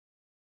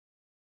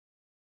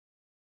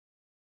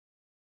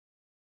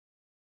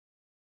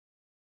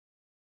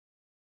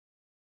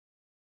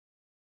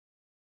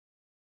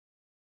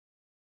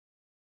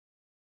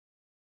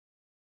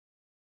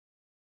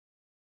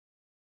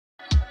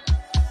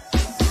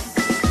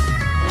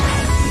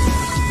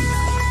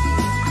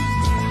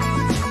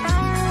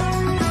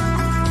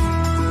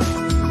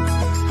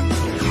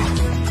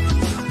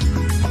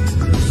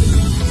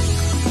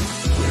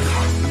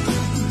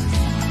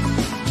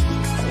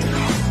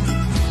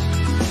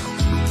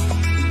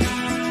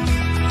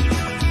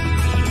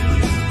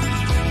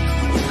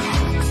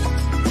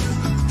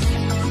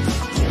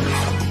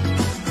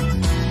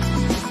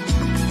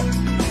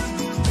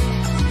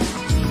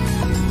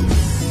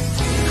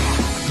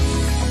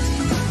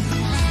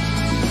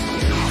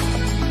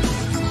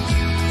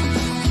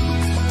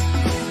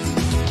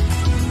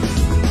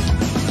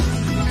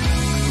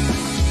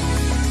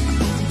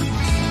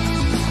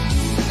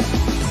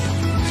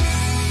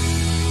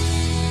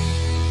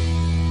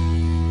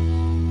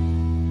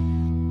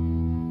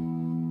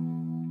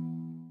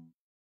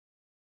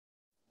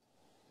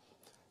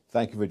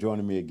Thank you for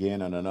joining me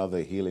again on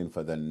another Healing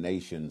for the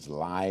Nations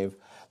Live.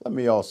 Let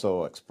me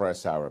also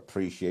express our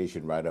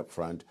appreciation right up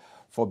front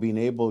for being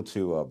able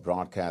to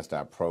broadcast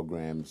our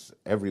programs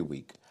every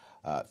week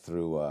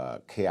through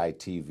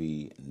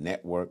KITV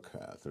Network,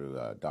 through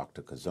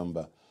Dr.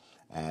 Kazumba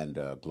and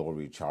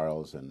Glory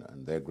Charles and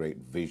their great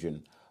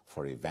vision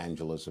for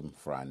evangelism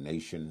for our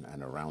nation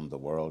and around the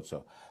world.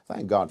 So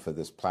thank God for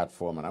this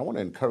platform. And I want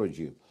to encourage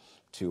you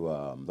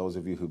to those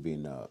of you who've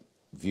been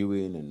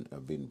viewing and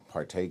have been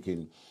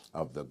partaking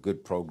of the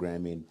good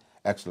programming,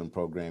 excellent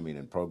programming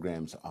and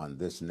programs on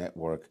this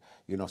network,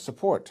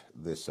 support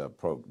this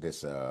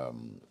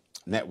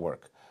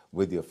network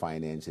with your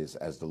finances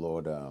as the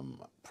Lord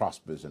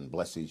prospers and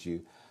blesses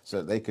you so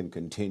that they can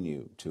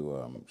continue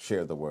to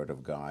share the word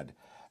of God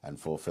and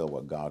fulfill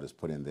what God has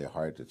put in their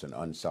heart. It's an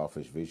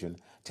unselfish vision,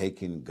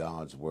 taking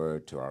God's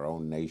word to our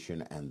own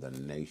nation and the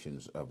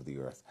nations of the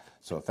earth.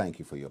 So thank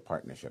you for your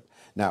partnership.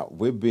 Now,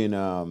 we've been,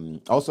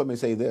 also let me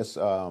say this,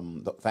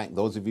 thank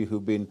those of you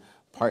who've been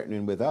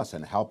partnering with us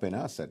and helping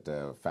us at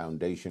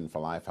Foundation for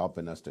Life,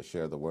 helping us to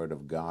share the word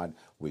of God.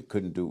 We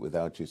couldn't do it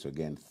without you. So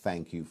again,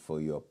 thank you for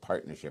your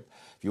partnership.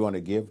 If you want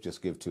to give,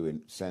 just give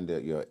to send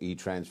your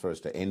e-transfers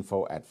to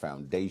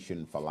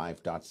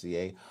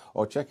info@foundationforlife.ca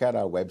or check out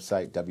our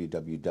website,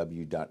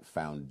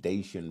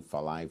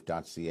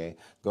 www.foundationforlife.ca.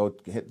 Go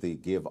hit the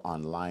Give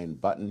Online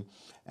button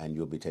and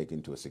you'll be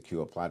taken to a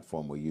secure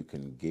platform where you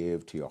can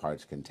give to your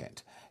heart's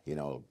content.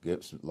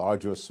 Give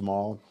large or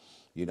small,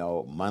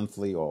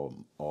 monthly or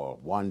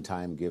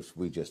one-time gifts.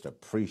 We just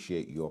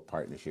appreciate your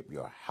partnership.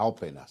 You're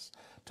helping us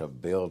to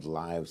build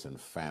lives and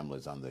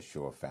families on the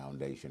Shore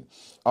Foundation.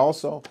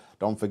 Also,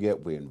 don't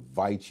forget, we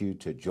invite you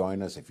to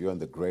join us. If you're in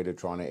the Greater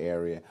Toronto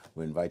area,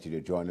 we invite you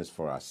to join us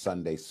for our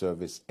Sunday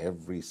service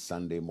every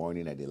Sunday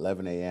morning at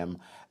 11 a.m.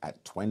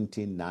 at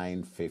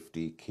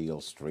 2950 Keel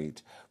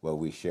Street, where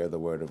we share the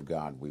Word of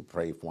God. We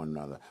pray for one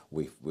another.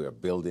 We are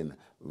building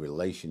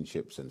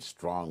relationships and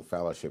strong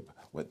fellowship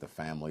with the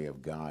family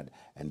of God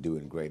and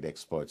doing great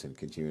exploits and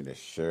continuing to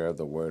share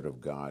the Word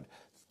of God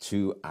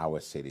to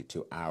our city,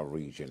 to our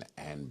region,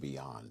 and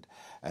beyond.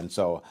 And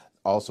so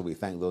also we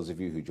thank those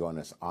of you who join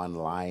us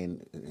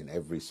online in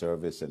every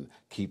service and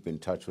keep in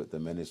touch with the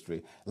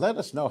ministry. Let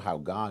us know how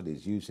God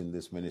is using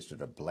this ministry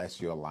to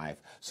bless your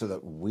life so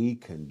that we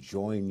can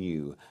join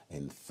you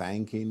in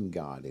thanking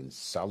God, in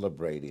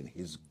celebrating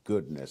His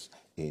goodness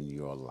in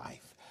your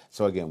life.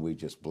 So again, we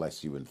just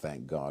bless you and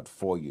thank God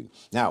for you.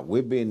 Now,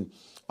 we've been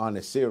on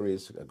a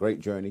series, a great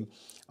journey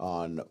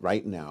on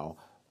right now,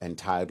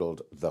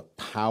 entitled The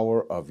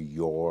Power of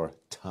Your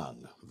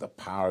Tongue. The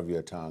Power of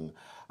Your Tongue.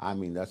 I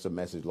mean, that's a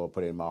message the Lord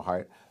put in my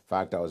heart. In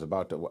fact, I was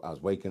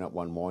waking up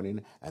one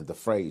morning and the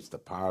phrase, the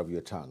power of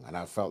your tongue. And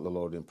I felt the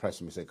Lord impress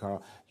me, say,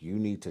 Karl, you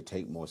need to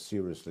take more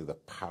seriously the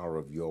power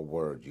of your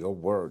words. Your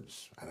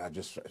words. And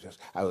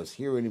I was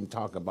hearing him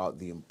talk about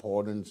the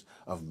importance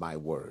of my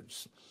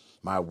words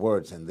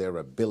and their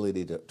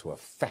ability to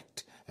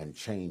affect and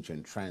change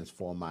and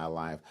transform my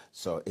life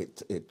so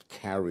it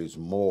carries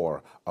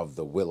more of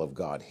the will of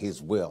God,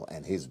 His will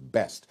and His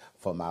best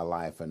for my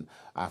life. And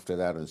after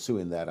that,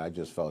 ensuing that, I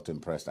just felt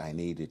impressed. I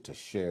needed to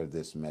share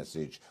this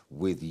message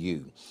with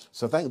you.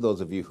 So thank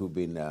those of you who've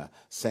been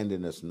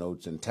sending us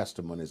notes and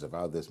testimonies of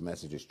how this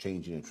message is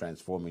changing and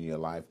transforming your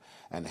life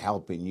and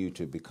helping you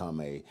to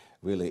become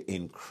really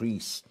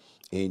increase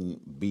in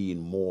being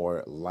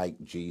more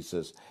like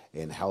Jesus,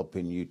 in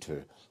helping you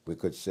to, we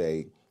could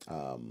say,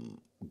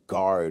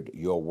 guard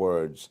your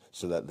words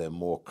so that they're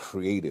more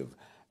creative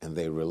and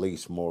they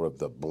release more of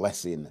the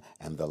blessing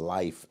and the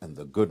life and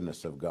the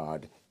goodness of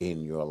God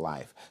in your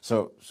life.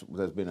 So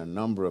there's been a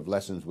number of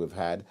lessons we've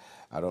had.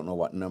 I don't know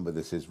what number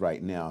this is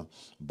right now,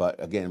 but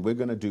again, we're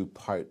going to do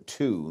part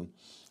 2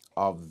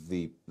 of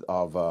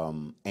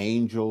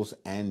angels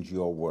and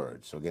your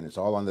words. So again, it's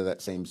all under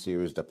that same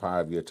series, The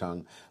Power of Your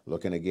Tongue,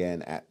 looking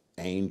again at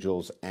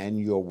angels and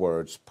your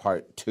words,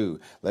 part 2.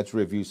 Let's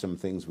review some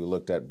things we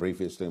looked at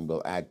previously and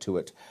we'll add to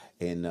it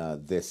in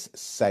this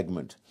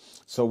segment.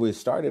 So we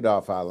started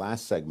off our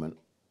last segment,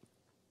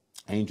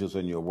 angels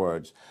and your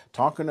words,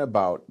 talking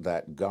about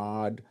that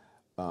God,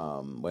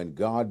 when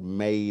God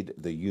made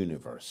the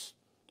universe,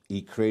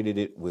 He created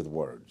it with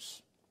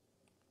words.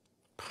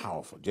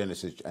 Powerful.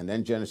 Genesis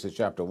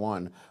chapter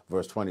 1,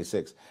 verse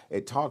 26,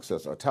 it tells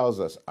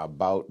us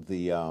about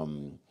the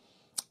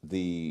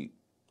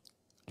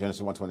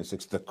Genesis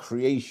 1:26, the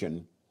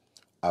creation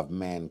of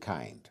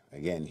mankind.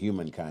 Again,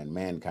 humankind,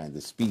 mankind,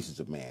 the species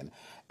of man.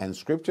 And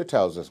Scripture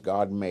tells us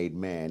God made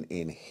man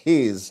in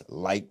His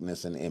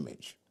likeness and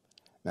image.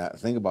 Now,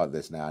 think about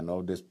this now. I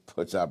know this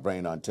puts our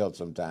brain on tilt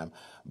sometime,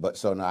 but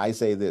so now I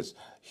say this,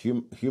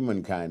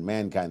 humankind,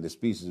 mankind, the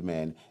species of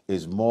man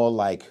is more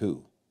like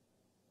who?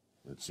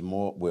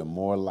 We're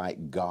more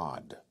like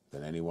God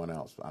than anyone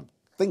else.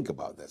 Think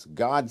about this.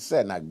 God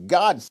said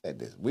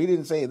this. We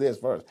didn't say this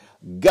first.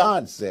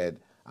 God said,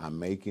 I'm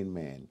making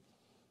man.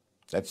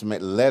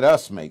 Let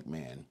us make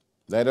man.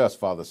 Let us,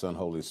 Father, Son,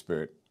 Holy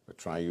Spirit, a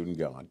triune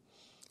God,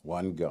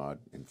 one God,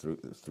 and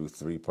through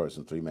three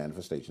persons, three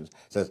manifestations,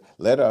 says,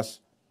 let us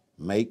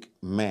make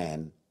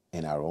man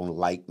in our own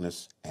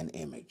likeness and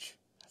image.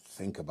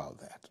 Think about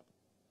that.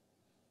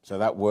 So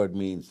that word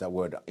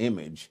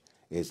image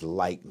is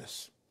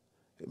likeness.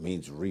 It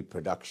means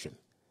reproduction.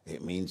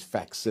 It means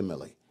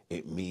facsimile.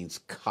 It means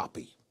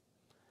copy.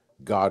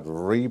 God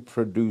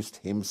reproduced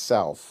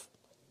himself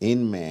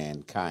in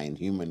mankind,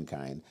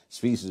 humankind,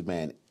 species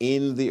man,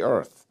 in the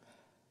earth.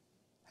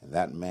 And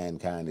that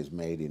mankind is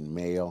made in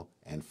male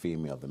and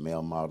female, the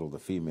male model, the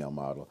female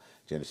model,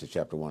 Genesis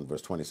chapter 1,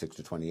 verse 26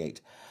 to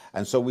 28.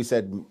 And so we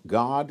said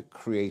God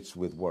creates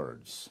with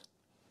words.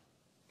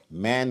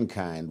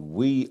 Mankind,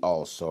 we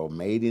also,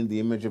 made in the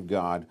image of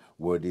God,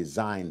 were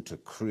designed to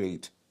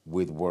create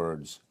with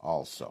words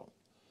also.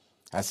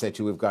 I said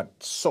to you, we've got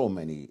so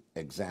many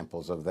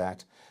examples of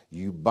that.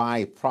 You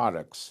buy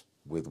products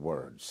with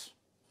words.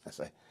 I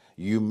say,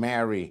 you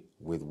marry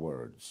with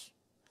words.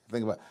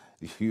 Think about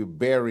it. You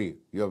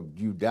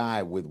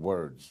die with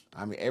words.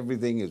 I mean,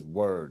 everything is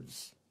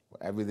words.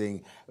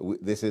 Everything,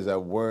 this is a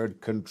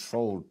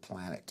word-controlled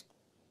planet.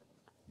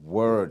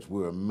 Words,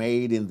 we were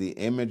made in the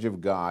image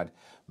of God,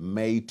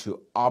 made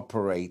to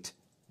operate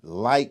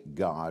like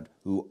God,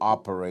 who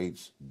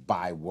operates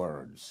by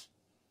words.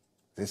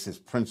 This is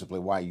principally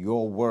why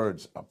your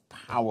words are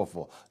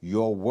powerful.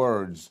 Your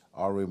words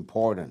are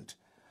important.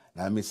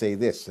 Now, let me say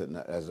this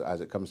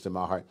as it comes to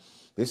my heart.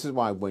 This is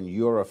why when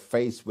you're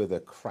faced with a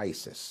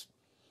crisis,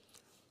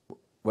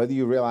 whether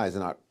you realize or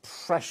not,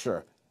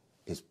 pressure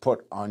is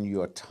put on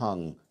your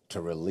tongue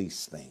to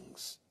release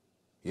things.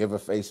 You ever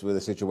faced with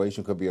a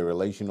situation, could be a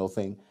relational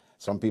thing.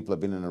 Some people have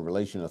been in a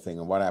relational thing,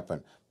 and what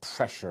happened?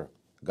 Pressure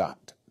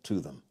got to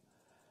them.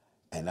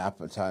 And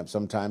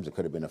sometimes it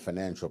could have been a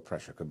financial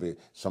pressure, could be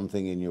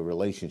something in your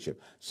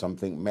relationship,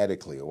 something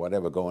medically or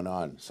whatever going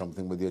on,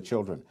 something with your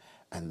children.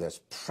 And there's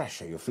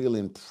pressure, you're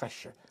feeling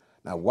pressure.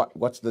 Now,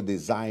 what's the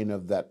design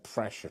of that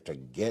pressure? To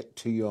get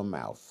to your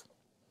mouth.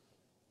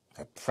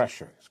 That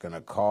pressure is going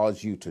to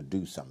cause you to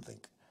do something.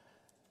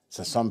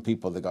 So some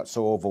people, they got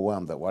so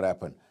overwhelmed that what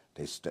happened?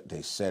 They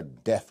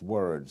said death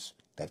words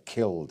that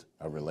killed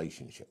a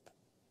relationship.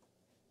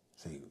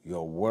 See,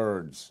 your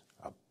words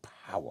are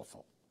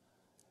powerful.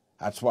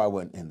 That's why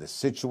when in the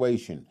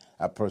situation,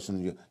 a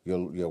person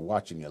you're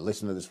watching, you're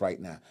listening to this right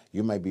now,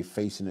 you may be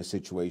facing a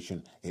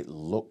situation, it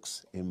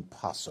looks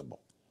impossible.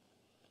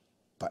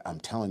 But I'm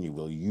telling you,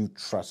 will you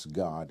trust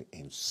God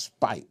in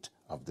spite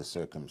of the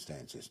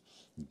circumstances?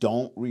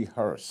 Don't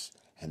rehearse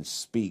and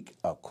speak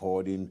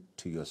according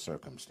to your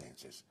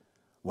circumstances.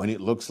 When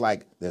it looks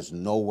like there's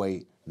no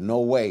way,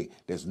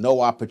 there's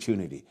no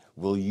opportunity,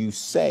 will you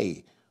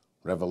say,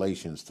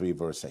 Revelations 3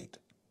 verse 8,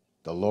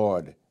 the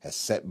Lord has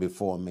set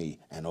before me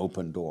an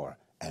open door,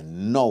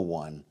 and no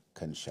one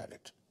can shut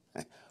it.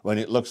 When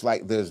it looks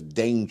like there's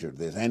danger,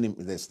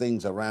 there's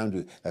things around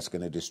you that's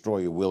going to destroy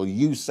you, will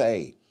you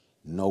say,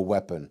 no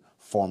weapon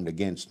formed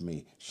against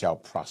me shall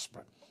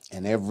prosper,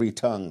 and every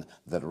tongue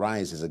that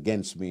rises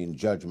against me in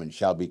judgment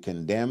shall be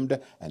condemned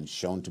and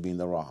shown to be in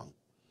the wrong?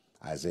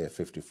 Isaiah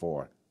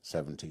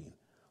 54:17.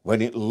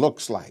 When it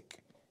looks like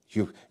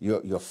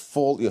you're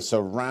full, you're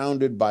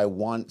surrounded by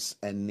wants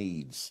and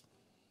needs,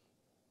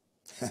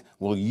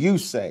 will you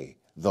say,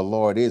 the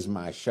Lord is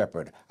my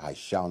shepherd, I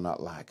shall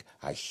not lack,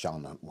 I shall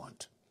not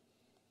want?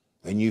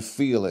 When you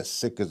feel as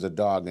sick as a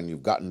dog and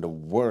you've gotten the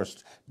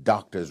worst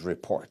doctor's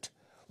report,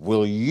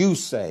 will you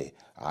say,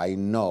 I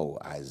know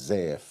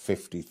Isaiah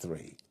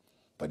 53,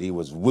 but he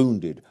was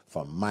wounded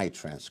for my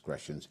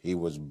transgressions. He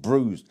was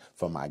bruised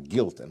for my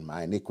guilt and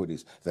my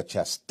iniquities. The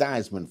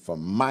chastisement for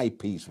my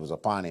peace was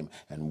upon him,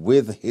 and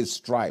with his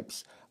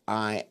stripes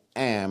I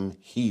am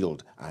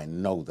healed. I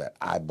know that.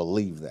 I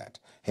believe that.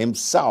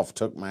 Himself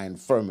took my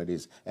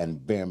infirmities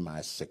and bare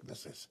my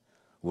sicknesses.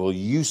 Will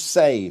you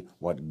say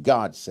what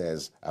God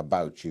says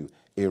about you,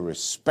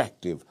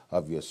 irrespective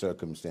of your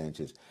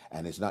circumstances?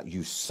 And it's not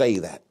you say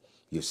that.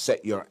 You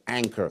set your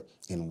anchor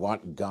in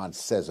what God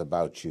says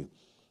about you.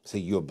 See,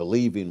 you're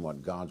believing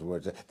what God's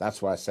word says.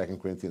 That's why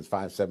 2 Corinthians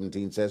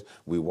 5:17 says,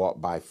 we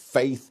walk by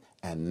faith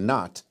and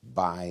not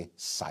by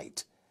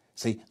sight.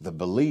 See, the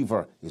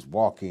believer is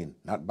walking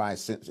not by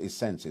his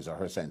senses or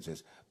her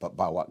senses, but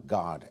by what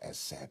God has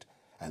said.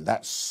 And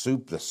that's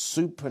the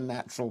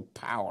supernatural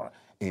power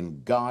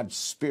in God's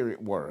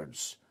spirit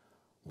words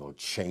will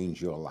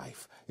change your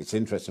life. It's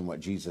interesting what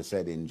Jesus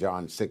said in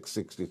John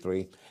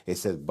 6:63. It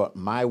says, but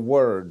my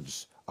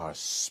words are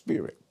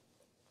spirit,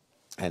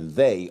 and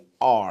they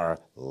are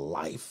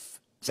life.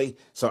 See,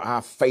 so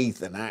our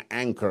faith and our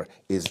anchor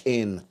is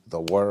in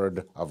the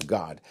word of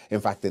God. In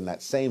fact, in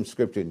that same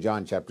scripture in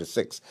John chapter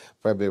 6,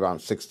 probably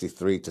around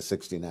 63 to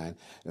 69,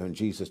 when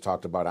Jesus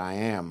talked about, I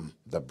am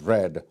the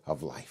bread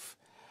of life.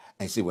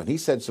 And see, when he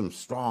said some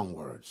strong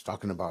words,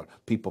 talking about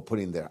people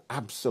putting their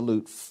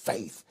absolute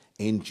faith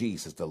in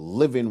Jesus, the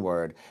living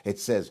word, it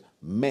says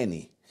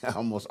many,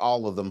 almost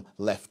all of them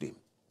left him.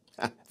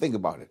 Think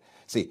about it.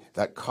 See,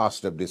 that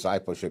cost of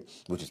discipleship,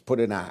 which is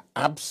putting our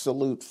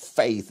absolute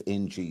faith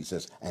in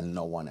Jesus and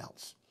no one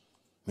else.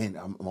 I mean,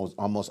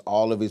 almost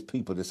all of his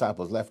people,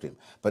 disciples, left him.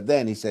 But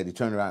then he said, he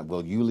turned around,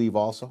 will you leave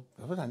also?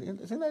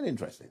 Isn't that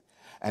interesting?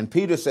 And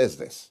Peter says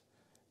this,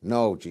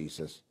 no,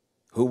 Jesus,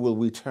 Who will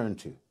we turn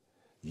to?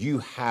 You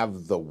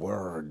have the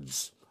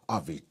words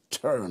of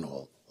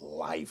eternal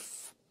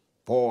life.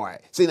 Boy,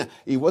 see, now,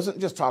 he wasn't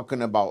just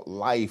talking about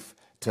life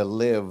to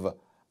live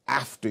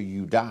after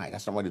you die.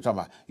 That's not what he's talking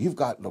about. You've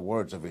got the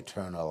words of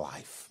eternal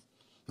life.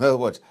 In other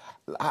words,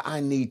 I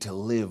need to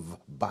live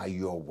by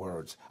your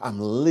words. I'm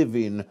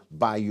living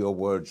by your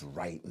words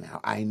right now.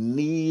 I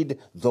need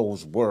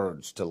those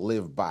words to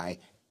live by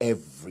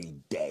every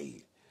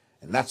day.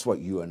 And that's what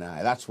you and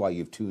that's why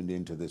you've tuned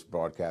into this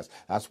broadcast.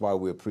 That's why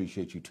we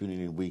appreciate you tuning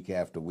in week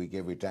after week,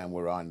 every time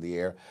we're on the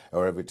air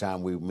or every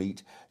time we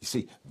meet. You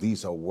see,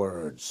 these are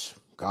words.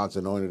 God's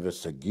anointed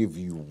us to give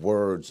you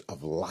words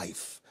of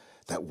life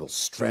that will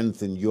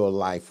strengthen your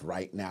life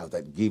right now,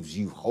 that gives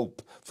you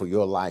hope for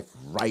your life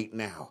right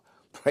now.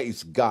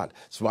 Praise God.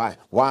 That's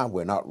why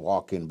we're not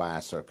walking by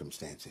our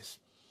circumstances.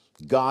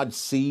 God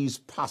sees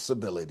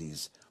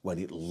possibilities when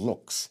it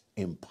looks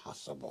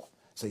impossible.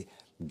 See,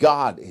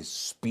 God is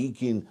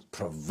speaking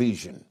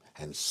provision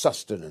and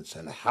sustenance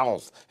and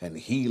health and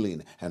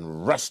healing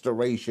and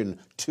restoration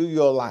to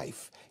your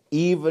life,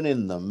 even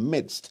in the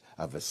midst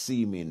of a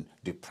seeming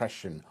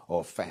depression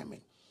or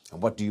famine.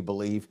 And what do you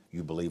believe?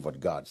 You believe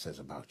what God says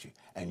about you.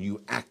 And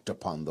you act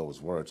upon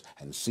those words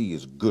and see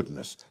his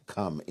goodness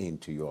come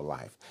into your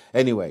life.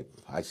 Anyway,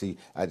 I see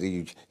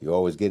you're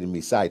always getting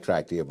me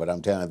sidetracked here, but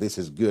I'm telling you, this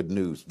is good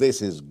news.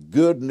 This is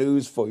good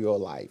news for your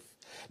life.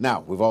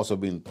 Now,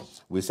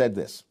 we said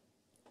this.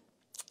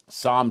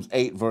 Psalms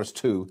 8, verse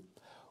 2,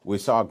 we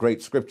saw a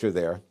great scripture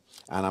there,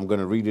 and I'm going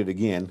to read it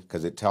again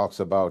because it talks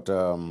about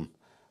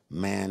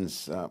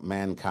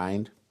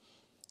mankind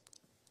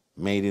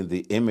made in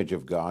the image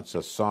of God. So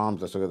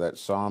let's look at that.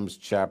 Psalms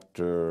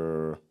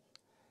chapter,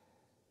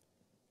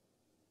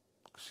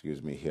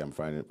 here I'm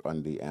finding it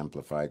on the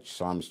Amplified.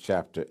 Psalms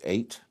chapter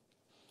 8.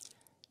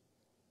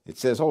 It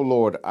says, O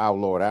Lord,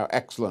 how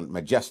excellent,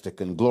 majestic,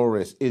 and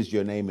glorious is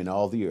your name in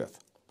all the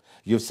earth.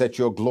 You've set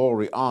your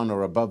glory,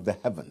 honor above the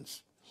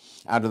heavens.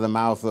 Out of the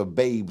mouth of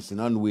babes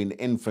and unweaned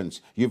infants,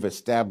 you've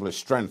established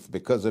strength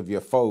because of your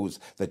foes,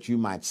 that you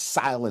might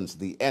silence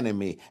the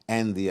enemy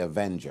and the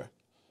avenger.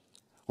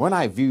 When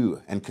I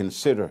view and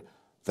consider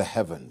the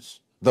heavens,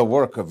 the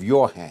work of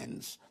your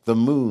hands, the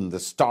moon, the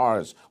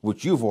stars,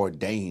 which you've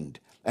ordained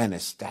and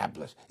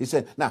established. He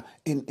said, now,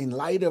 in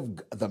light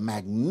of the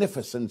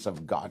magnificence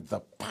of God,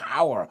 the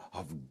power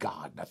of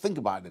God. Now, think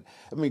about it.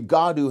 I mean,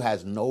 God who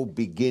has no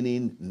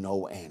beginning,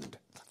 no end.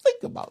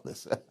 Think about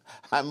this.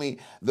 I mean,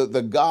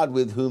 the God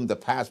with whom the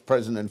past,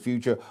 present, and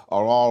future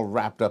are all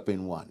wrapped up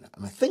in one. I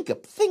mean, think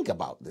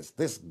about this.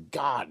 This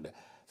God,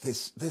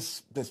 this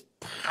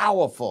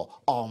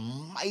powerful,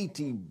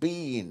 almighty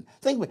being,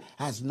 think of it,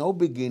 has no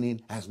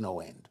beginning, has no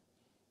end.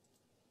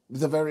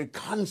 The very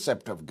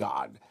concept of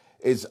God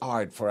is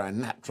hard for our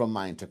natural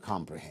mind to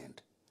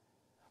comprehend.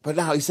 But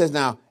now he says,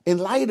 now, in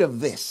light of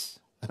this,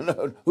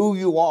 who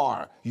you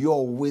are,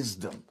 your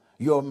wisdom,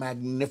 your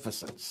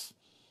magnificence.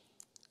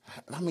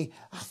 I mean,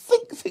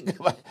 think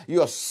about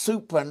your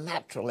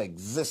supernatural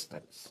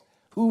existence,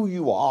 who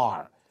you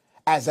are,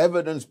 as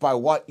evidenced by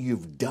what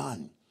you've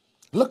done.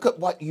 Look at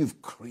what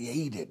you've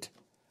created.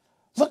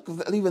 Look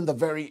at even the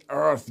very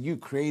earth you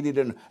created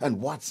and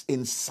what's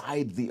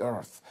inside the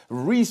earth.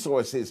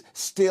 Resources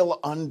still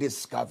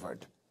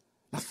undiscovered.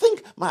 Now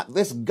think about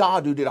this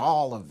God who did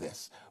all of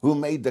this, who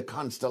made the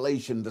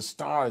constellation, the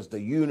stars, the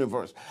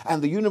universe,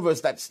 and the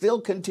universe that still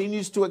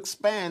continues to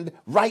expand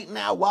right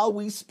now while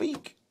we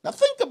speak. Now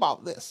think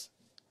about this.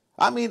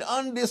 I mean,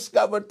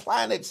 undiscovered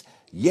planets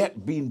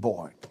yet being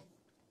born.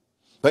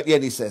 But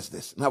yet he says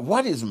this. Now,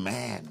 what is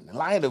man? In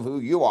light of who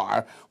you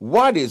are,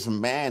 what is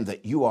man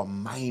that you are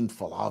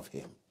mindful of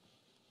him?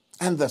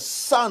 And the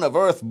son of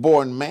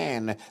earth-born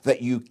man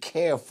that you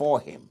care for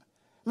him.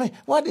 I mean,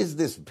 what is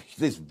this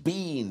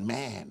being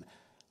man?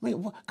 I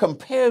mean,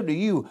 compared to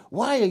you,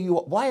 why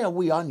are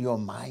we on your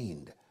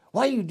mind?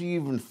 Why do you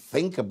even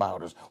think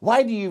about us?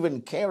 Why do you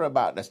even care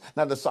about us?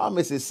 Now, the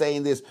psalmist is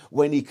saying this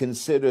when he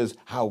considers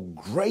how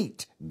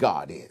great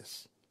God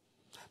is.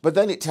 But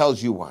then it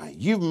tells you why.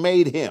 You've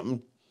made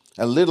him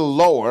a little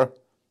lower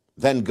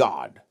than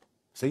God.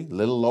 See, a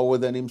little lower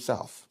than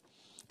himself.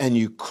 And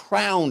you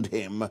crowned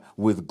him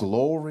with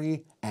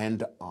glory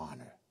and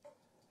honor.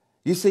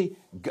 You see,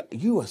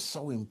 you are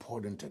so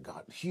important to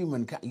God.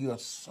 Humankind, you are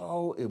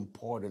so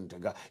important to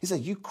God. He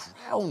said, you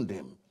crowned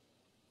him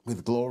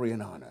with glory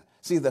and honor.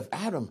 See,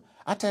 Adam,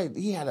 I tell you,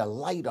 he had a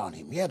light on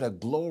him. He had a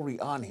glory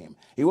on him.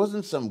 He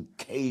wasn't some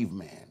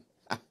caveman.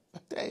 I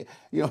tell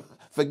you,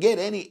 forget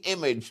any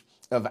image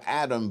of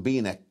Adam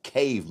being a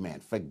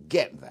caveman.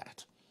 Forget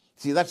that.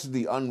 See, that's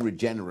the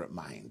unregenerate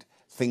mind,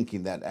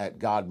 thinking that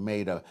God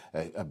made a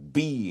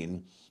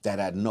being that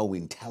had no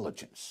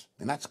intelligence.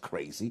 And that's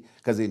crazy,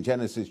 because in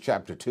Genesis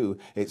chapter 2,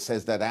 it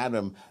says that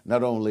Adam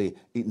not only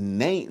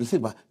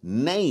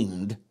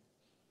named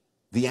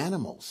the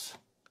animals,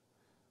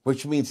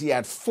 which means he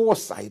had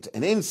foresight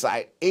and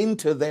insight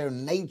into their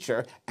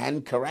nature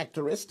and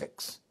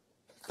characteristics.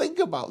 Think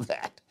about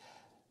that.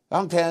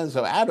 I'm telling you,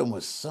 so Adam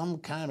was some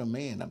kind of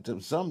man,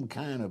 some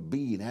kind of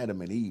being,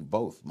 Adam and Eve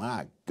both.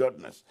 My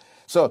goodness.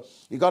 So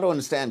you got to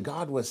understand,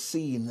 God was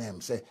seeing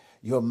them, say,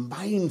 you're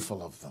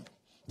mindful of them.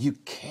 You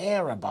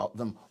care about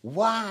them.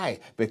 Why?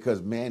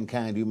 Because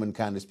mankind,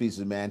 humankind, the species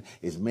of man,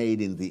 is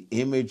made in the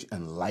image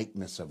and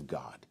likeness of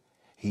God.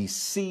 He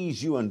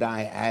sees you and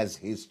I as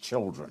his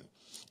children.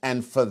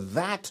 And for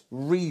that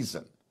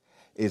reason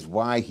is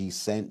why he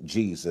sent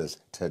Jesus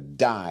to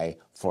die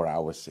for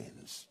our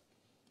sins,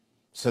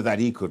 so that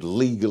he could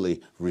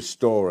legally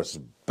restore us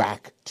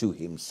back to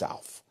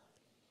himself.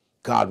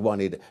 God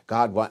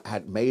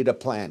had made a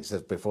plan,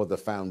 says, before the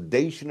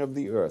foundation of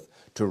the earth,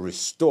 to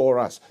restore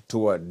us,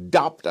 to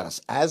adopt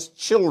us as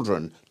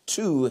children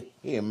to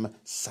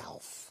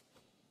himself.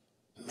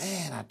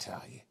 Man, I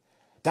tell you,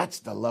 that's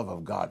the love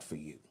of God for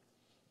you.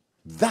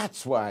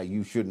 That's why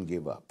you shouldn't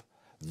give up.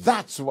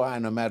 That's why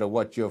no matter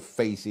what you're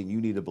facing,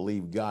 you need to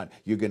believe God.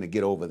 You're going to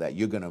get over that.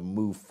 You're going to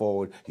move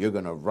forward. You're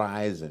going to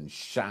rise and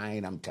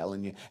shine, I'm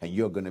telling you, and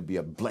you're going to be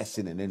a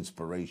blessing and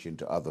inspiration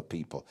to other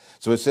people.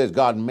 So it says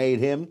God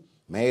made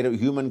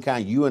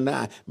humankind, you and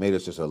I, made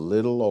us just a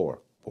little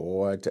lower,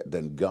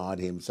 than God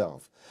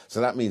himself.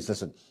 So that means,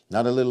 listen,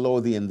 not a little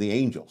lower than the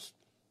angels,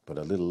 but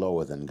a little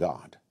lower than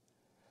God.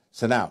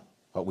 So now,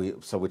 we're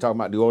talking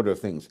about the order of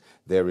things.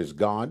 There is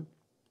God,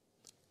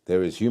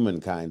 there is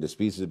humankind, the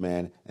species of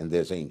man, and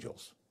there's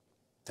angels.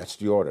 That's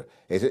the order.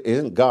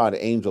 Isn't God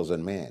angels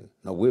and man?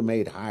 No, we're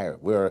made higher.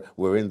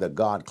 We're in the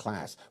God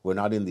class. We're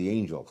not in the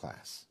angel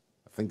class.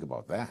 Think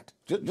about that.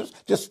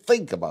 Just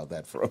think about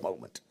that for a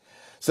moment.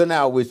 So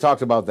now we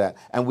talked about that,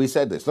 and we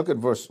said this. Look at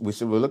we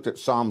looked at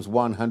Psalms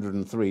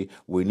 103.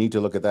 We need to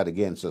look at that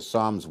again. So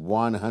Psalms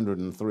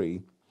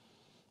 103.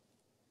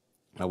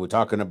 Now we're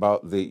talking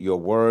about your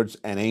words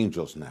and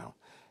angels now.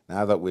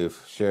 Now that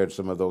we've shared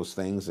some of those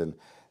things and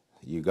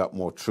you got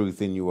more truth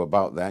in you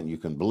about that, and you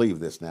can believe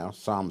this now.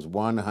 Psalms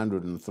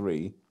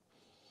 103,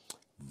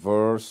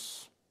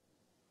 verse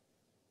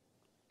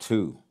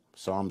 2.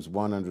 Psalms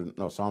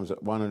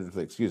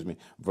 103,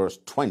 verse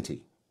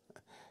 20.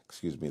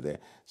 Excuse me there.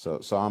 So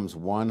Psalms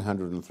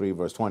 103,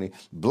 verse 20.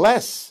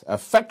 Bless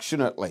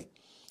affectionately,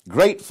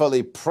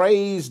 gratefully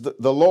praise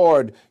the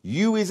Lord,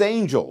 you his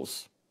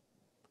angels,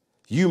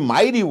 you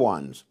mighty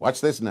ones,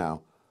 watch this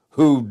now,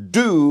 who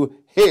do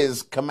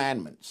his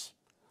commandments,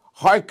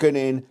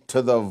 hearkening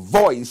to the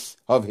voice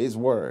of his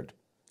word.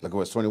 Look at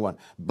verse 21.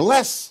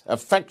 Bless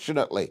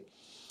affectionately,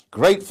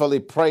 gratefully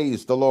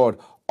praise the Lord,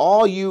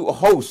 all you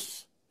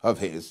hosts of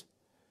his,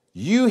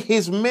 you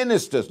his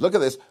ministers, look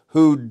at this,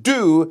 who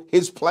do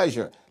his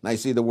pleasure. Now you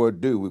see the word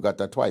do, we've got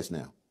that twice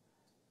now.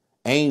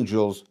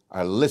 Angels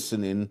are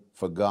listening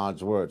for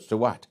God's words. To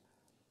what?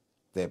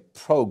 They're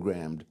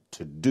programmed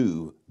to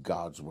do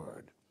God's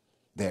word.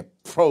 They're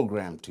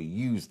programmed to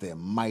use their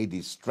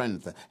mighty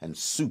strength and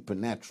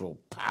supernatural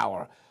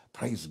power,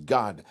 praise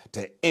God,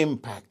 to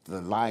impact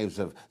the lives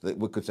of,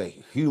 we could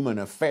say, human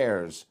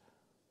affairs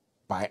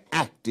by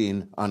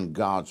acting on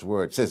God's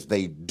word. It says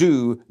they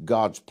do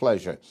God's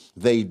pleasure.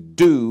 They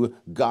do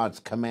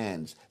God's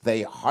commands.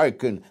 They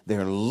hearken.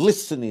 They're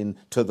listening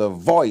to the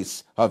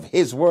voice of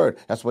his word.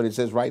 That's what it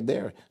says right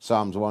there.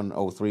 Psalms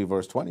 103,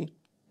 verse 20. It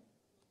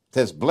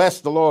says,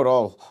 bless the Lord,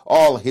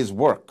 all his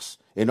works.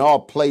 In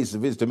all places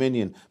of his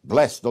dominion,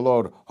 bless the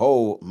Lord,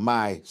 oh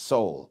my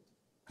soul.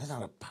 Isn't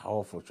that a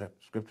powerful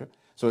scripture?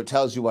 So it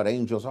tells you what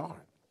angels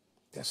are.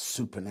 They're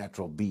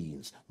supernatural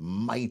beings,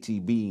 mighty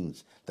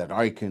beings that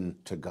hearken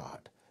to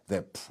God.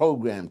 They're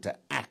programmed to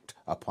act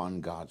upon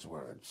God's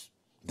words.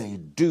 They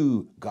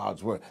do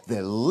God's word.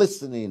 They're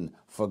listening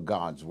for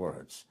God's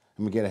words.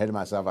 Let me get ahead of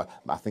myself.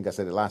 I think I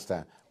said it last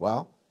time.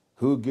 Well,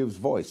 who gives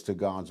voice to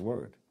God's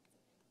word?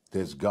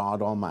 There's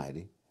God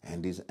Almighty,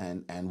 and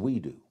we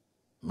do,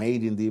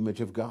 made in the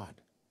image of God.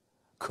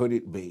 Could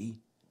it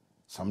be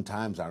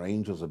sometimes our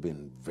angels have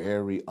been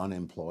very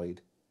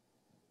unemployed?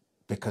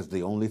 Because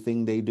the only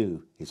thing they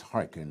do is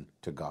hearken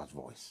to God's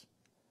voice.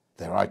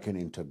 They're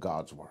hearkening to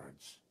God's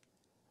words.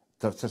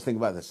 Just think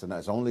about this. And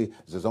there's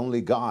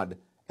only God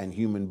and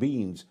human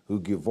beings who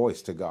give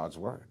voice to God's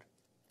word.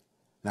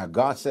 Now,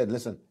 God said,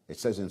 listen, it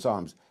says in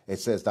Psalms, it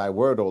says, thy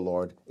word, O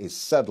Lord, is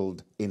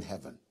settled in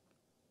heaven.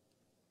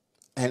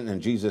 And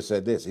Jesus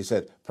said this. He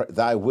said,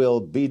 thy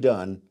will be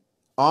done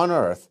on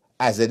earth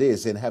as it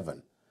is in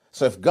heaven.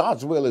 So if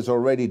God's will is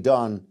already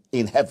done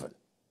in heaven,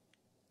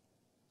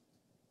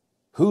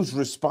 who's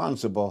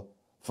responsible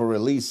for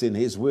releasing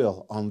his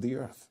will on the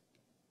earth?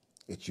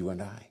 It's you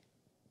and I.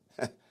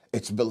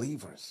 It's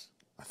believers.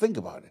 Think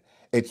about it.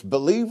 It's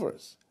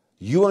believers.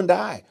 You and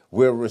I,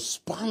 we're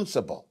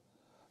responsible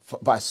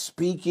by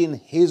speaking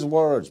his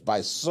words.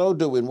 By so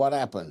doing, what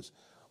happens?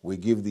 We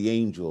give the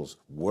angels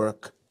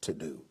work to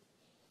do.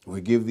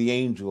 We give the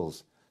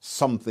angels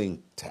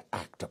something to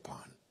act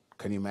upon.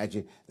 Can you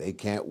imagine? They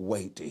can't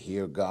wait to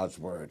hear God's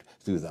word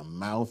through the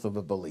mouth of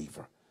a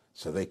believer,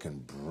 so they can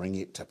bring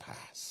it to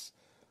pass,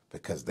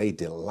 because they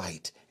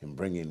delight in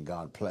bringing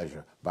God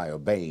pleasure by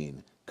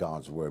obeying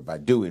God's word, by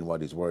doing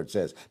what his word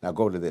says. Now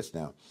go to this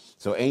now.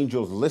 So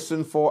angels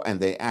listen for and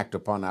they act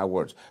upon our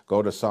words.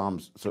 Go to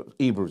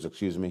Hebrews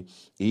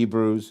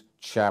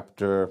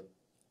chapter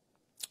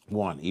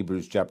 1.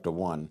 Hebrews chapter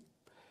 1.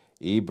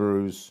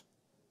 Hebrews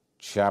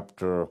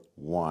chapter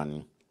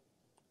 1.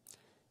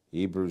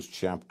 Hebrews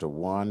chapter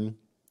 1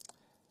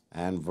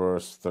 and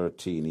verse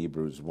 13.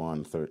 Hebrews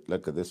 1,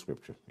 look at this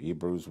scripture.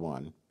 Hebrews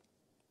 1.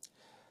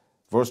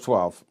 Verse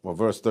 12, or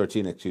verse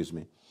 13, excuse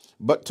me.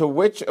 But to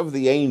which of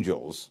the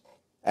angels,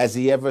 as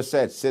he ever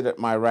said, sit at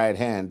my right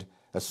hand,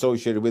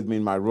 associated with me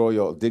in my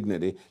royal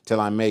dignity, till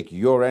I make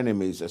your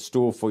enemies a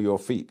stool for your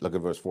feet. Look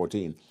at verse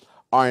 14.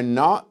 Are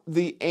not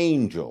the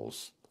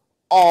angels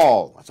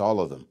all, that's all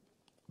of them,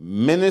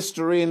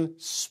 ministering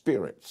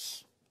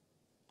spirits?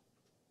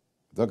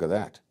 Look at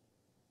that.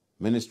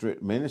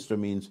 Minister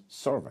means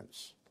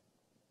servants.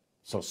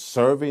 So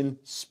serving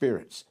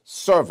spirits,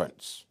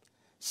 servants,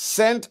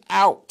 sent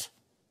out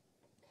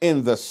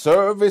in the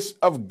service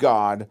of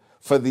God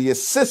for the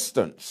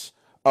assistance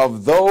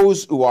of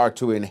those who are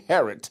to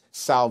inherit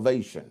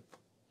salvation.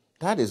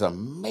 That is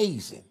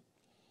amazing.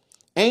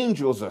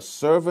 Angels are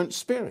servant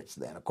spirits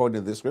then, according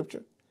to this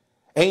scripture.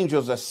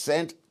 Angels are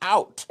sent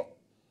out.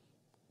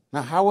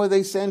 Now, how are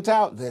they sent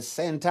out? They're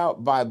sent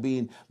out by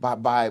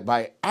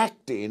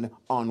acting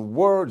on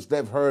words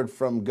they've heard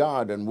from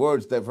God and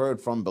words they've heard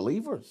from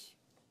believers.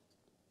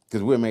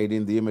 Because we're made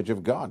in the image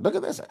of God. Look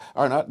at this.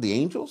 Are not the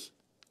angels,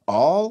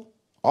 all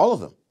of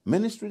them,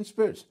 ministering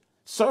spirits,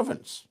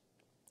 servants,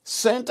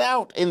 sent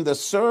out in the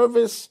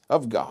service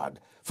of God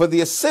for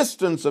the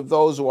assistance of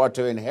those who are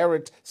to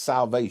inherit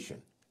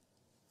salvation?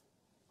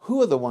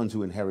 Who are the ones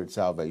who inherit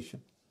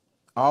salvation?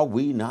 Are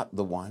we not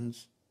the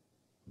ones?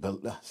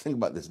 Think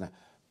about this now.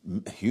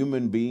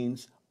 Human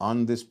beings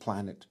on this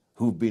planet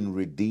who've been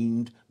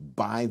redeemed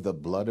by the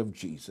blood of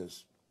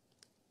Jesus.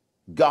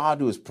 God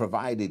who has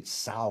provided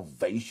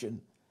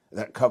salvation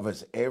that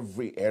covers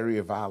every area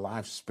of our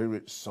life,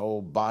 spirit,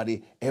 soul,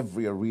 body,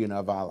 every arena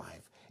of our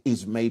life.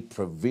 He's made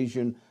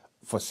provision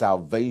for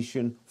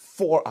salvation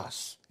for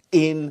us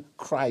in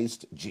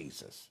Christ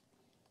Jesus.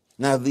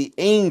 Now the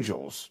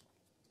angels,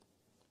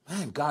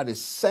 man, God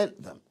has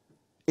sent them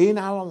in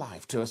our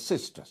life to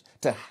assist us,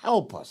 to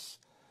help us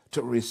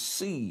to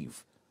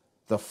receive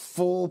the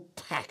full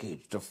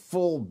package, the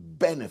full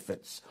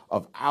benefits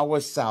of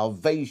our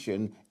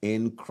salvation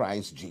in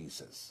Christ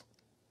Jesus.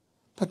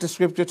 But the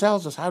scripture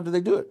tells us, how do they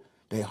do it?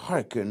 They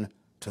hearken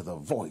to the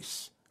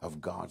voice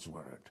of God's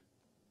word.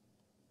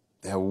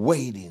 They're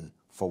waiting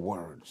for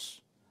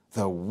words.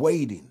 They're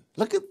waiting.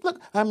 Look at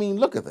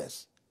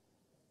this.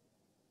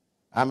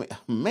 I mean,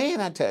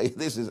 man, I tell you,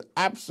 this is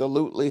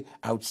absolutely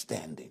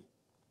outstanding.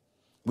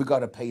 We got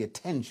to pay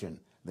attention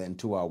then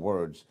to our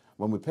words.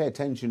 When we pay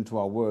attention to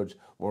our words,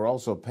 we're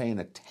also paying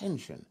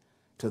attention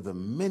to the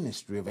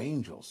ministry of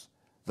angels.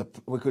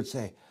 We could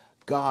say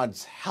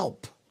God's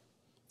help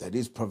that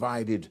is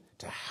provided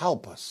to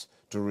help us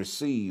to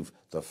receive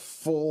the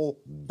full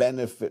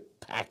benefit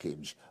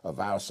package of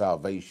our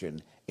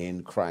salvation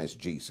in Christ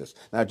Jesus.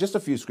 Now, just a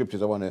few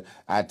scriptures I want to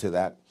add to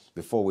that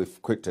before we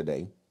quit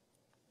today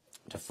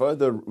to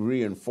further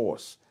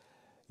reinforce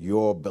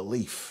your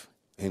belief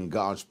in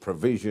God's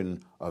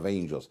provision of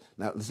angels.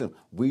 Now, listen,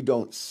 we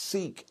don't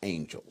seek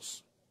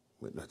angels.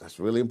 That's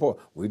really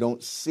important. We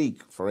don't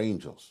seek for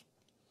angels.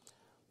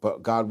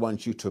 But God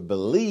wants you to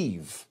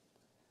believe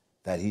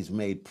that he's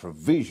made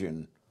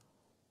provision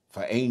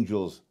for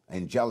angels,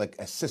 angelic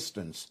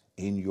assistance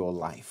in your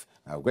life.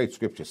 Now, great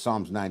scripture,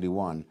 Psalms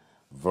 91,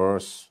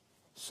 verse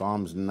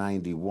 10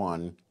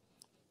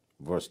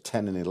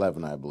 and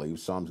 11, I believe.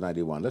 Psalms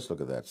 91. Let's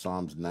look at that.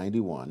 Psalms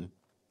 91.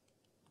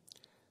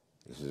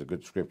 This is a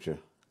good scripture.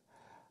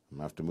 I'm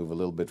going to have to move a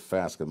little bit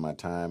fast because my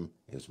time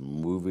is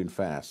moving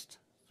fast.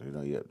 So,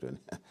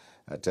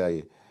 I tell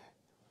you.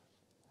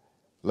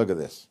 Look at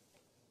this.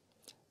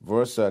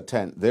 Verse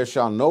 10, there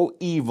shall no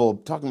evil,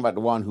 talking about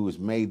the one who has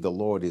made the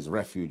Lord his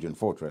refuge and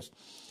fortress.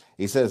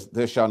 He says,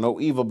 there shall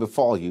no evil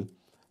befall you,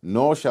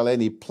 nor shall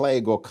any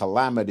plague or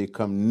calamity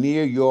come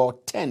near your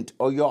tent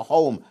or your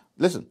home.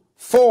 Listen,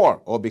 because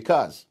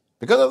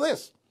of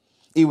this,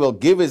 he will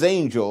give his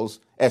angels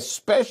a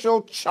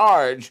special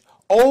charge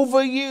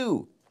over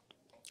you.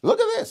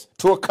 Look at this,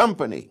 to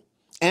accompany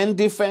and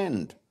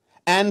defend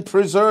and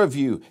preserve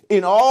you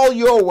in all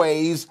your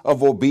ways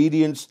of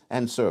obedience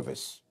and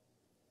service.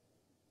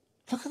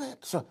 Look at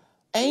that. So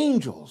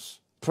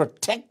angels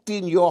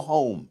protecting your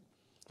home,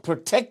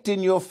 protecting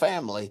your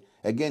family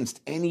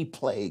against any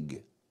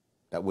plague.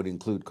 That would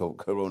include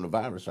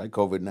coronavirus, right?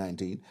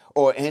 COVID-19,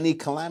 or any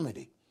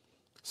calamity.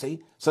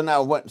 See? So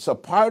now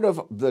part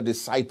of the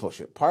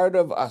discipleship, part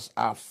of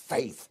our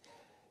faith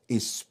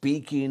is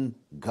speaking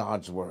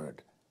God's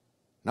word.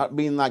 Not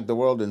being like the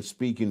world and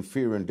speaking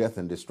fear and death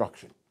and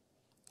destruction.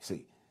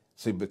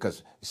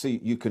 Because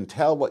you can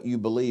tell what you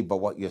believe by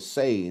what you're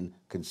saying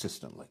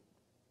consistently.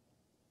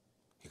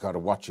 You got to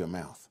watch your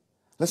mouth.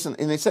 Listen,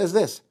 and it says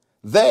this,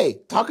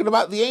 talking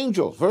about the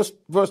angels,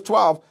 verse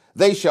 12,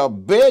 they shall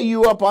bear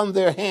you up on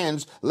their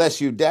hands,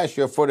 lest you dash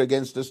your foot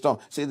against a stone.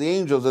 See, the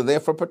angels are there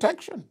for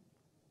protection.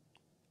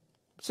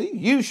 See,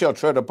 you shall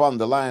tread upon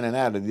the lion and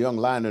adder, the young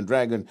lion and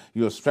dragon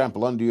you'll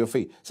trample under your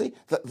feet. See,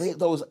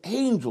 those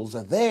angels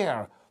are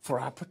there for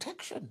our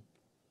protection.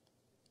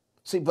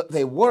 See, but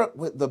they work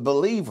with the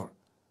believer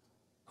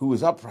who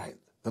is upright,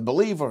 the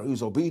believer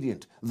who's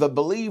obedient, the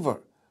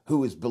believer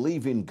who is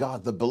believing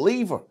God, the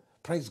believer,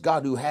 praise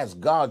God, who has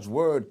God's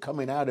word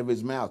coming out of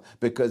his mouth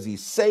because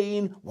he's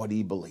saying what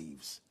he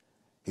believes.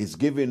 He's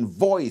giving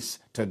voice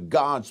to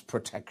God's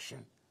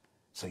protection.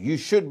 So you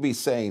should be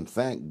saying,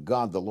 thank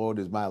God the Lord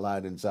is my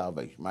light and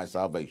salvation, my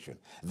salvation.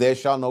 There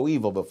shall no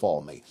evil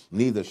befall me,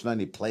 neither shall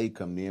any plague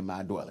come near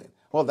my dwelling.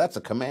 Well, that's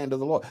a command of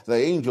the Lord. The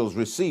angels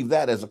receive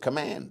that as a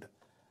command.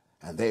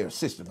 And they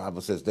assist, the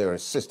Bible says they're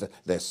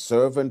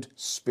servant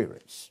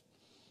spirits.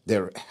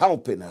 They're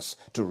helping us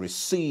to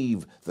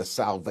receive the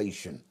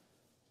salvation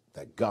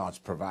that God's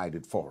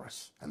provided for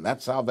us. And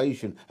that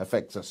salvation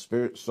affects us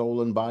spirit,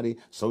 soul, and body,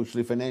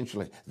 socially,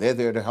 financially. They're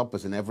there to help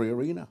us in every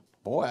arena.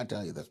 Boy, I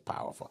tell you, that's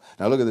powerful.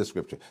 Now look at this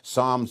scripture.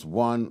 Psalms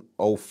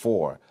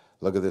 104.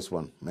 Look at this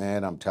one.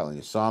 Man, I'm telling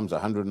you. Psalms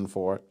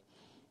 104.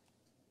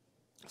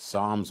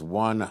 Psalms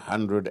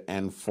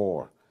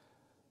 104.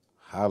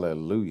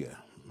 Hallelujah.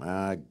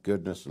 My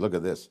goodness. Look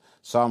at this.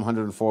 Psalm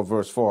 104,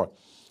 verse 4.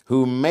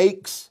 Who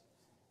makes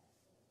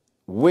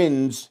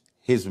winds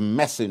his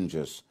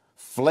messengers,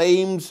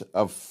 flames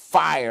of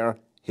fire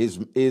his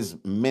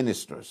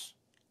ministers.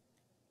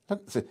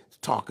 Look, it's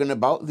talking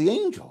about the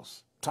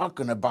angels,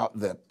 talking about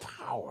their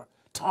power,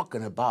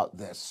 talking about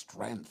their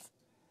strength.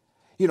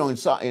 You know,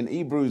 in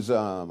Hebrews,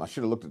 I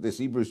should have looked at this,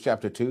 Hebrews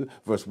chapter 2,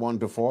 verse 1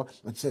 to 4,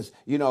 it says,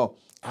 you know,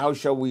 how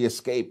shall we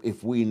escape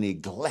if we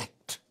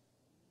neglect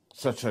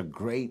such a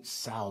great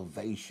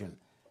salvation?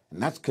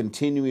 And that's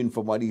continuing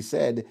from what he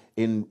said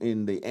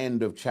in the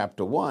end of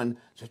chapter 1.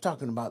 So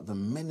talking about the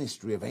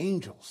ministry of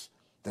angels,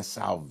 the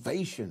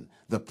salvation,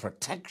 the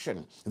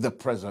protection, the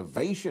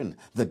preservation,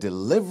 the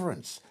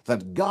deliverance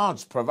that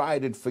God's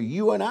provided for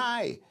you and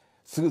I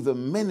through the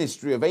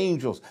ministry of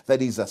angels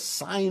that he's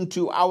assigned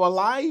to our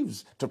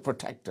lives to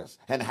protect us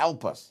and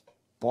help us.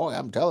 Boy,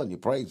 I'm telling you,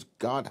 praise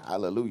God,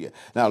 hallelujah.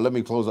 Now, let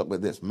me close up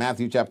with this.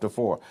 Matthew chapter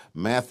 4.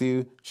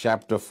 Matthew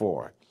chapter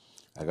 4.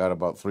 I got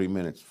about 3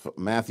 minutes.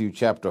 Matthew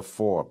chapter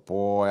 4.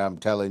 Boy, I'm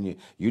telling you,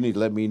 you need to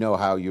let me know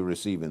how you're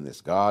receiving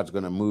this. God's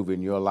going to move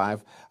in your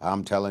life.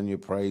 I'm telling you,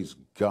 praise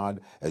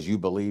God, as you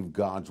believe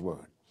God's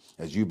word,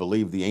 as you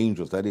believe the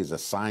angels that is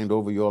assigned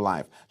over your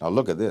life. Now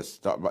look at this.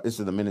 This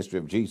is the ministry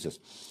of Jesus.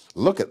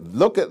 Look at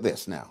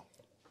this now.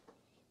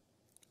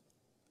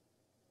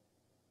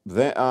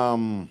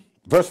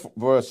 Let's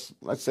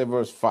say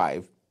verse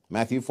 5.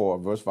 Matthew 4,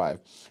 verse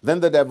 5. Then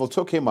the devil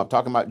took him up,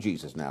 talking about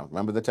Jesus now,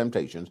 remember the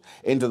temptations,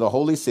 into the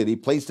holy city,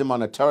 placed him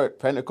on a turret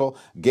pinnacle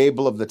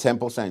gable of the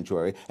temple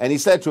sanctuary. And he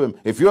said to him,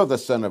 if you're the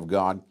Son of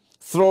God,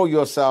 throw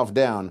yourself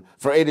down,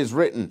 for it is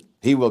written,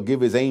 he will give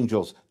his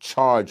angels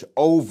charge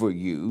over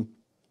you.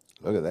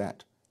 Look at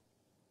that.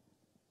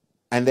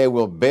 And they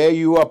will bear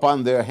you up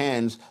on their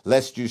hands,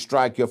 lest you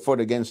strike your foot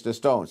against a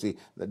stone. See,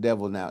 the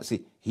devil now,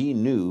 he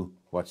knew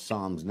what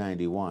Psalms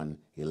 91,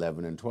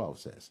 11 and 12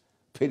 says.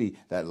 Pity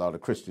that a lot of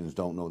Christians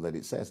don't know that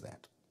it says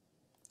that.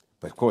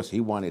 But of course,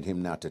 he wanted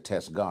him now to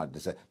test God,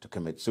 to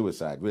commit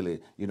suicide, really,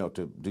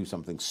 to do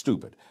something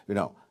stupid.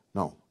 No,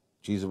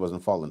 Jesus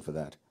wasn't falling for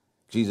that.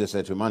 Jesus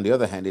said to him, on the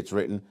other hand, it's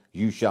written,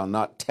 you shall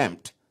not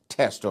tempt,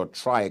 test, or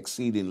try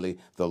exceedingly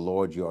the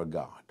Lord your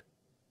God.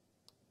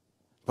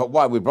 But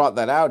why we brought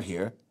that out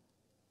here,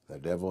 the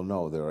devil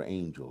knows there are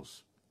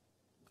angels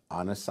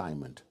on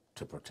assignment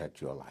to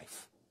protect your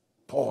life.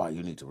 Boy,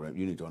 you need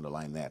to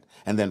underline that.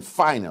 And then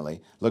finally,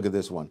 look at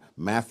this one,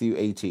 Matthew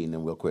 18,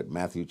 and we'll quit.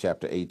 Matthew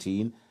chapter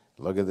 18.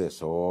 Look at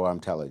this. Oh,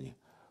 I'm telling you.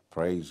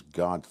 Praise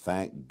God.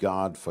 Thank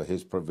God for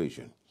his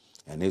provision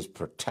and his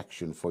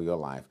protection for your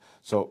life.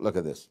 So look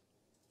at this.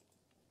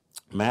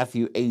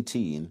 Matthew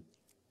 18.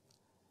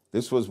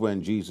 This was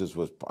when Jesus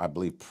was, I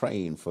believe,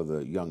 praying for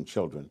the young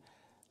children.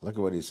 Look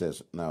at what he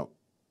says. Now,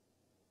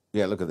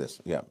 look at this.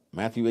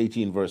 Matthew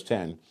 18, verse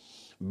 10.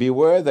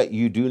 Beware that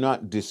you do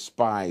not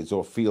despise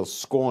or feel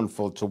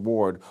scornful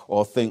toward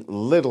or think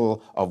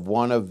little of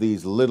one of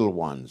these little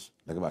ones.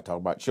 Talk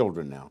about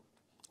children now.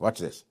 Watch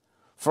this.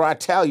 For I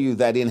tell you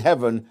that in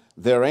heaven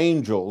their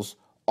angels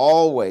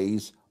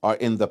always are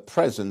in the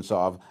presence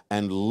of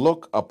and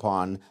look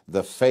upon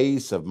the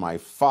face of my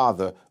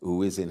Father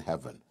who is in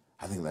heaven.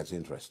 I think that's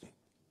interesting.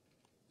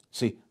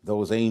 See,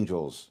 those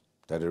angels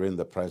that are in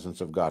the presence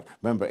of God.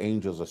 Remember,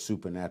 angels are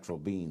supernatural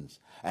beings,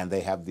 and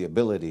they have the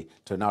ability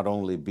to not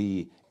only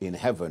be in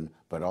heaven,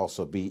 but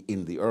also be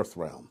in the earth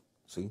realm.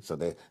 See, so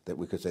that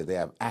we could say they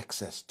have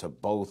access to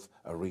both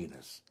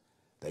arenas.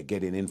 They're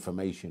getting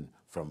information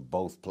from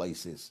both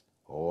places.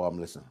 Oh, I'm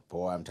listening.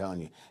 Boy, I'm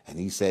telling you. And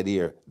he said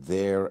here,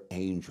 they're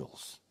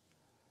angels.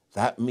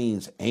 That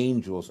means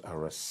angels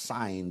are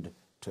assigned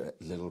to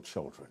little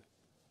children.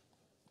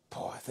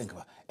 Boy, think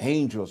about it.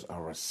 Angels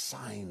are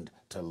assigned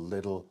to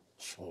little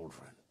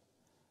children.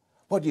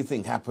 What do you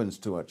think happens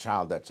to a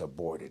child that's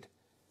aborted?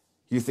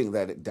 You think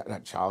that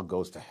that child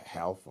goes to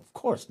hell? Of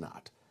course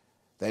not.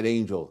 that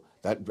angel,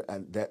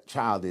 that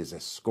child is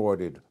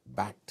escorted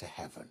back to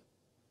heaven.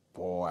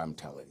 Boy, I'm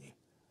telling you.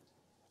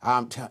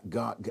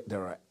 God,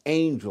 there are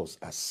angels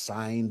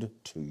assigned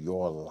to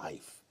your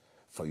life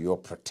for your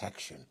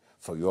protection,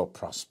 for your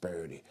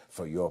prosperity,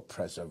 for your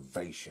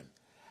preservation.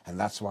 And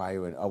that's why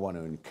I want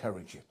to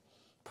encourage you.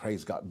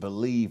 Praise God.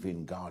 Believe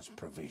in God's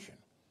provision.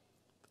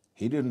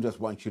 He didn't just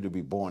want you to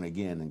be born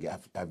again and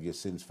have your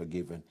sins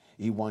forgiven.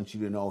 He wants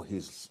you to know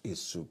his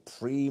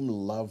supreme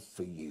love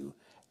for you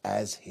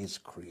as his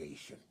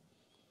creation.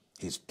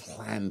 His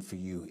plan for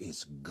you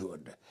is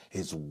good.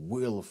 His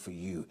will for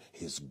you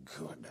is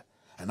good.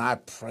 And I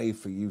pray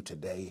for you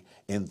today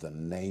in the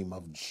name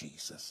of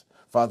Jesus.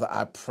 Father,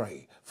 I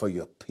pray for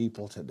your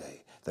people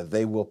today that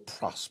they will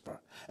prosper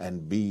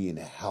and be in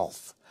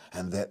health,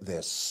 and that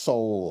their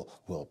soul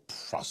will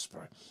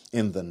prosper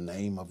in the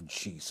name of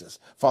Jesus.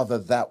 Father,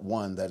 that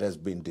one that has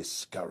been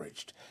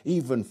discouraged,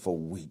 even for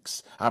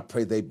weeks, I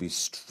pray they be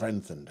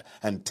strengthened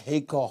and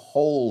take a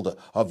hold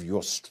of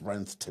your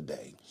strength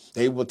today.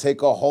 They will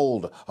take a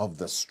hold of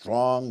the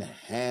strong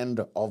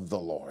hand of the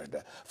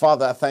Lord.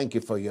 Father, I thank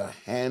you for your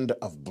hand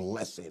of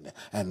blessing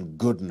and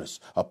goodness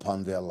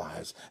upon their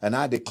lives. And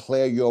I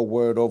declare your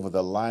word over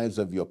the lives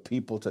of your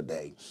people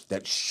today,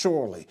 that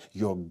surely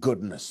your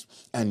goodness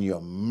and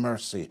your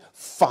mercy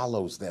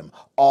follows them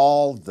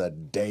all the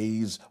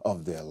days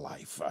of their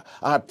life.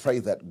 I pray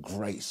that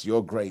grace,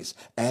 your grace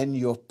and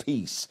your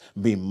peace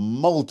be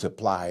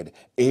multiplied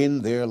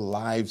in their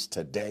lives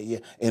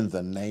today in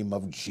the name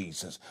of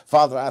Jesus.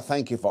 Father, I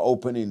thank you for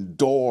opening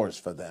doors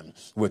for them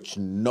which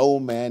no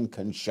man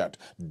can shut,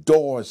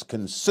 doors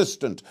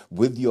consistent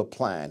with your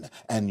plan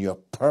and your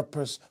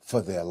purpose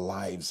for their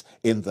lives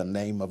in the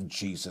name of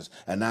Jesus.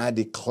 And I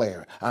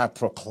declare, I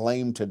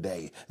proclaim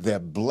today, they're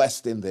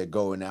blessed in their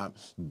going out,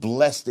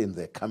 blessed in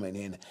their coming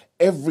in.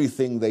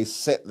 Everything they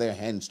set their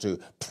hands to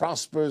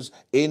prospers,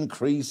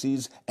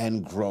 increases,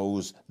 and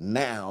grows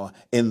now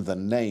in the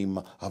name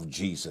of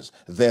Jesus.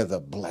 They're the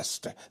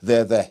blessed.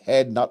 They're the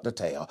head, not the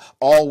tail,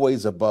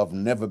 always above,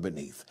 never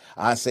beneath.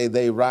 I say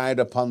they ride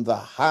upon the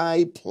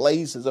high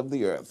places of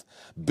the earth.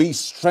 Be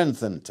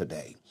strengthened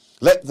today.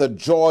 Let the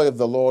joy of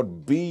the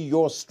Lord be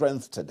your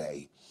strength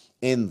today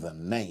in the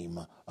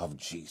name of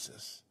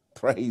Jesus.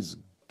 Praise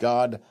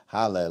God.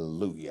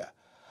 Hallelujah.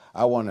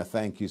 I want to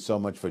thank you so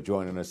much for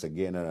joining us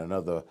again in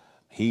another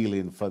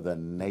Healing for the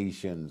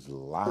Nations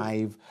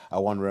Live. I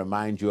want to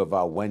remind you of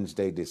our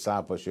Wednesday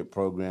discipleship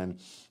program,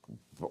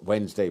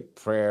 Wednesday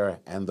prayer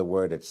and the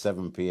word at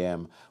 7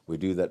 p.m. We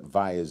do that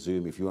via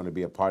Zoom. If you want to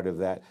be a part of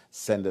that,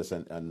 send us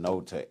a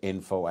note to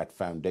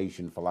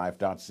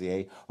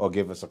info@foundationforlife.ca or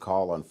give us a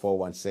call on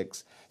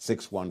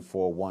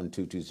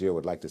 416-614-1220.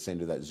 We'd like to send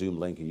you that Zoom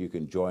link and you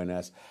can join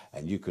us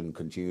and you can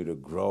continue to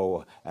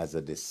grow as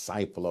a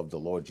disciple of the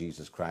Lord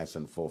Jesus Christ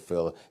and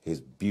fulfill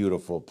his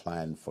beautiful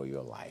plan for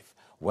your life.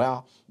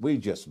 Well, we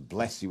just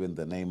bless you in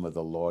the name of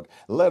the Lord.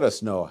 Let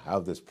us know how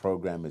this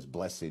program is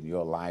blessing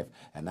your life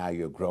and how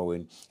you're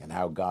growing and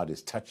how God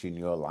is touching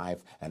your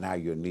life and how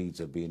your needs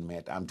are being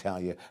met. I'm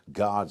telling you,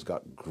 God's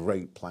got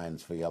great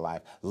plans for your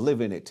life. Live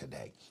in it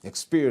today.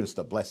 Experience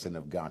the blessing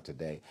of God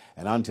today.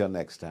 And until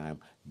next time,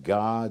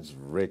 God's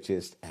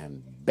richest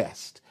and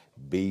best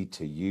be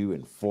to you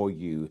and for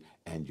you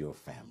and your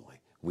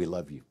family. We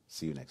love you.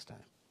 See you next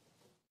time.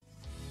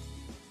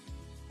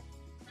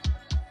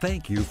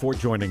 Thank you for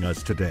joining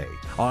us today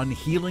on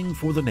Healing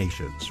for the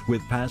Nations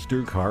with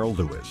Pastor Karl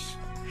Lewis.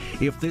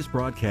 If this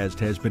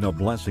broadcast has been a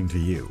blessing to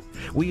you,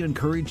 we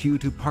encourage you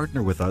to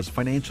partner with us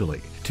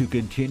financially to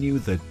continue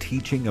the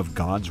teaching of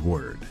God's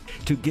Word.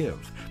 To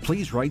give,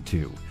 please write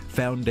to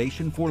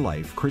Foundation for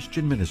Life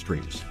Christian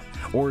Ministries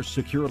or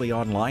securely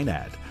online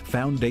at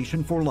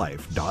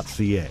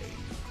foundationforlife.ca.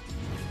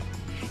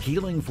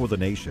 Healing for the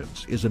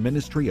Nations is a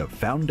ministry of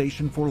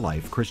Foundation for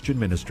Life Christian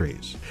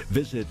Ministries.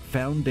 Visit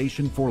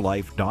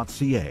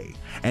foundationforlife.ca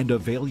and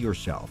avail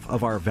yourself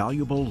of our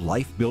valuable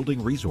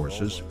life-building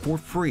resources for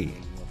free.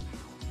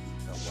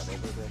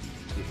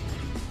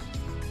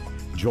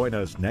 Join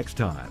us next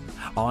time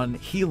on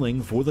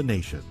Healing for the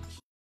Nations.